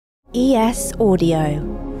ES Audio.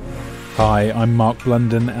 Hi, I'm Mark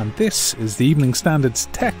Blunden, and this is the Evening Standard's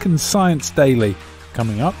Tech and Science Daily.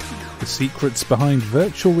 Coming up, the secrets behind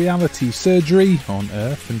virtual reality surgery on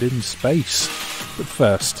Earth and in space. But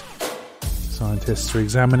first, scientists are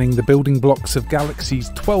examining the building blocks of galaxies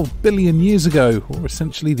 12 billion years ago, or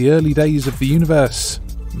essentially the early days of the universe.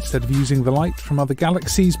 Instead of using the light from other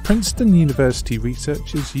galaxies, Princeton University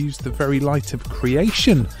researchers used the very light of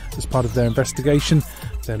creation as part of their investigation.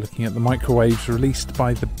 They're looking at the microwaves released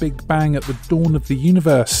by the Big Bang at the dawn of the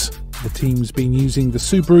universe. The team's been using the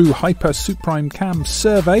Subaru Hyper Suprime Cam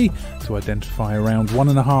survey to identify around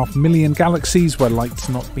 1.5 million galaxies where light's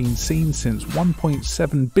not been seen since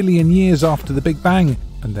 1.7 billion years after the Big Bang.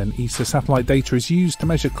 And then ESA satellite data is used to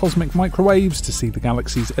measure cosmic microwaves to see the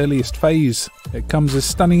galaxy's earliest phase. It comes as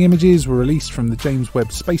stunning images were released from the James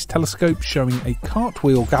Webb Space Telescope showing a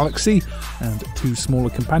cartwheel galaxy and two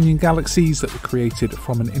smaller companion galaxies that were created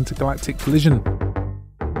from an intergalactic collision.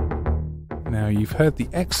 Now, you've heard the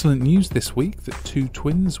excellent news this week that two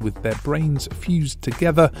twins with their brains fused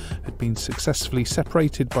together had been successfully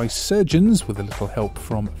separated by surgeons with a little help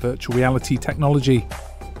from virtual reality technology.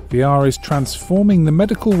 VR is transforming the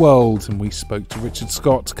medical world, and we spoke to Richard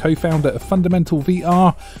Scott, co-founder of Fundamental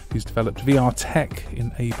VR, who's developed VR tech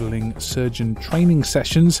enabling surgeon training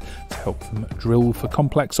sessions to help them drill for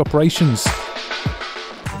complex operations.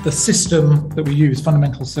 The system that we use,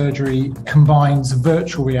 Fundamental Surgery, combines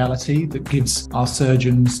virtual reality that gives our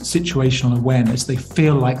surgeons situational awareness. They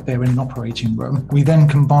feel like they're in an operating room. We then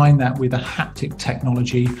combine that with a haptic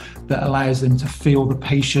technology that allows them to feel the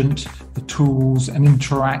patient, the tools, and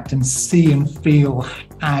interact and see and feel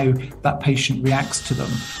how that patient reacts to them.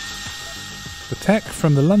 The tech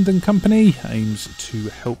from the London company aims to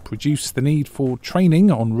help reduce the need for training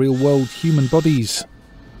on real-world human bodies.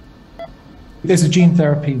 There's a gene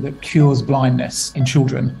therapy that cures blindness in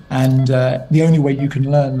children, and the only way you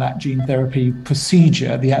can learn that gene therapy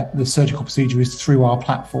procedure, the surgical procedure, is through our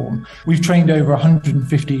platform. We've trained over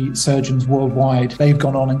 150 surgeons worldwide. They've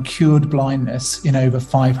gone on and cured blindness in over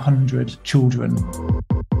 500 children.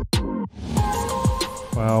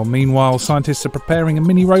 Well, meanwhile, scientists are preparing a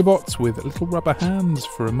mini robot with little rubber hands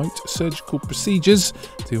for remote surgical procedures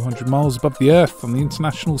 200 miles above the Earth on the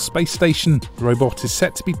International Space Station. The robot is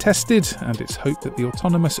set to be tested, and it's hoped that the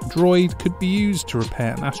autonomous droid could be used to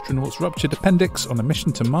repair an astronaut's ruptured appendix on a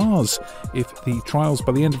mission to Mars if the trials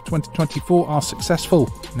by the end of 2024 are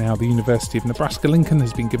successful. Now, the University of Nebraska-Lincoln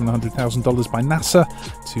has been given $100,000 by NASA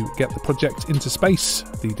to get the project into space.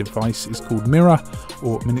 The device is called Mira,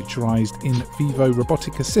 or Miniaturized in Vivo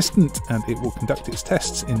Robotic Assistant, and it will conduct its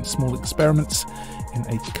tests in small experiments in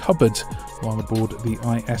a cupboard while aboard the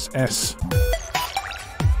ISS.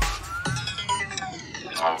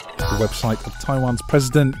 The website of Taiwan's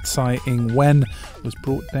President Tsai Ing-wen was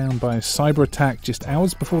brought down by a cyber attack just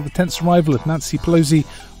hours before the tense arrival of Nancy Pelosi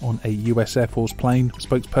on a US Air Force plane. A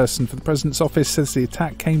spokesperson for the President's office says the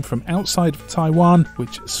attack came from outside of Taiwan,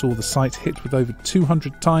 which saw the site hit with over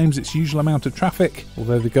 200 times its usual amount of traffic.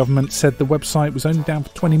 Although the government said the website was only down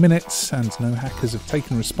for 20 minutes and no hackers have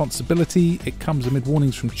taken responsibility, it comes amid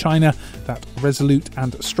warnings from China that resolute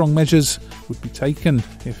and strong measures would be taken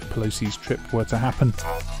if Pelosi's trip were to happen.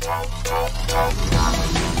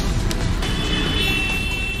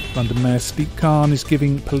 London Mayor Sadiq Khan is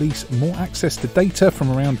giving police more access to data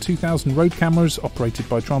from around 2,000 road cameras operated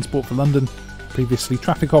by Transport for London. Previously,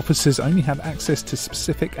 traffic officers only had access to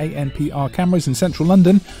specific ANPR cameras in central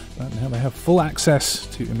London, but now they have full access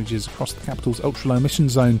to images across the capital's ultra-low emission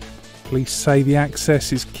zone. Police say the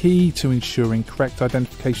access is key to ensuring correct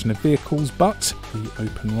identification of vehicles, but the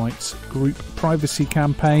Open Rights Group privacy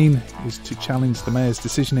campaign is to challenge the mayor's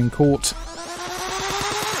decision in court.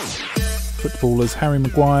 Footballers Harry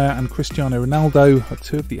Maguire and Cristiano Ronaldo are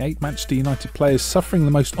two of the 8 Manchester United players suffering the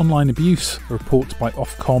most online abuse. A report by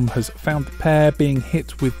Ofcom has found the pair being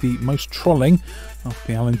hit with the most trolling after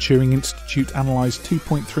the Alan Turing Institute analysed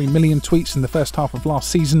 2.3 million tweets in the first half of last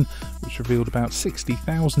season, which revealed about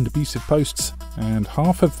 60,000 abusive posts. And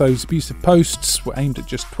half of those abusive posts were aimed at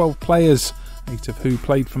just 12 players, 8 of who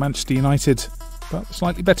played for Manchester United. But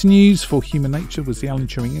slightly better news for human nature was the Alan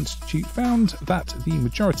Turing Institute found that the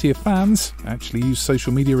majority of fans actually use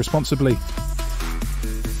social media responsibly.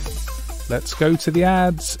 Let's go to the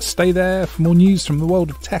ads. Stay there for more news from the world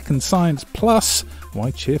of tech and science, plus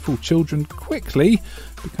why cheerful children quickly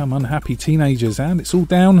become unhappy teenagers, and it's all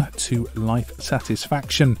down to life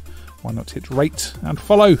satisfaction. Why not hit rate and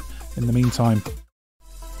follow in the meantime?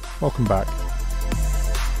 Welcome back.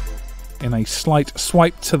 In a slight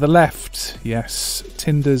swipe to the left, yes,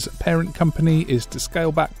 Tinder's parent company is to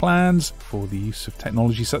scale back plans for the use of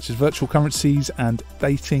technology such as virtual currencies and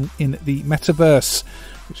dating in the metaverse,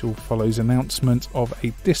 which all follows announcement of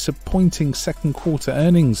a disappointing second quarter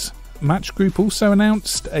earnings. Match Group also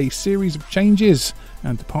announced a series of changes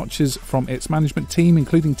and departures from its management team,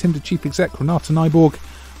 including Tinder chief exec Renate Nyborg,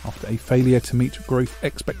 after a failure to meet growth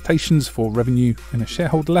expectations for revenue. In a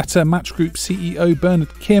shareholder letter, Match Group CEO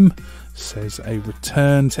Bernard Kim says a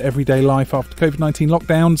return to everyday life after COVID-19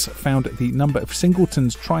 lockdowns found the number of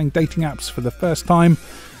singletons trying dating apps for the first time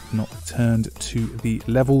not returned to the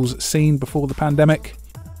levels seen before the pandemic.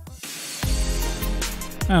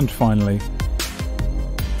 And finally,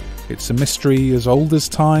 it's a mystery as old as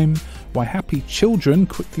time why happy children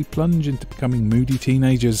quickly plunge into becoming moody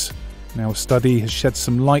teenagers. Now, a study has shed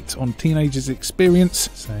some light on teenagers' experience,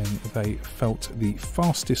 saying they felt the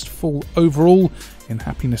fastest fall overall in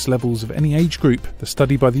happiness levels of any age group. The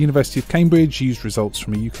study by the University of Cambridge used results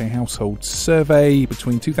from a UK household survey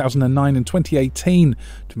between 2009 and 2018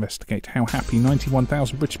 to investigate how happy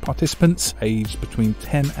 91,000 British participants aged between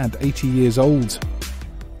 10 and 80 years old.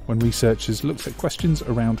 When researchers looked at questions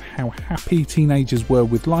around how happy teenagers were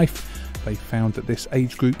with life, they found that this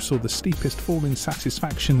age group saw the steepest fall in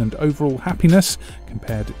satisfaction and overall happiness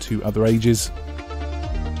compared to other ages.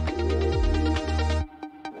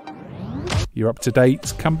 You're up to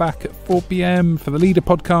date. Come back at 4 p.m. for the Leader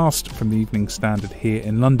podcast from the Evening Standard here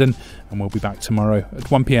in London, and we'll be back tomorrow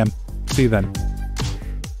at 1 p.m. See you then.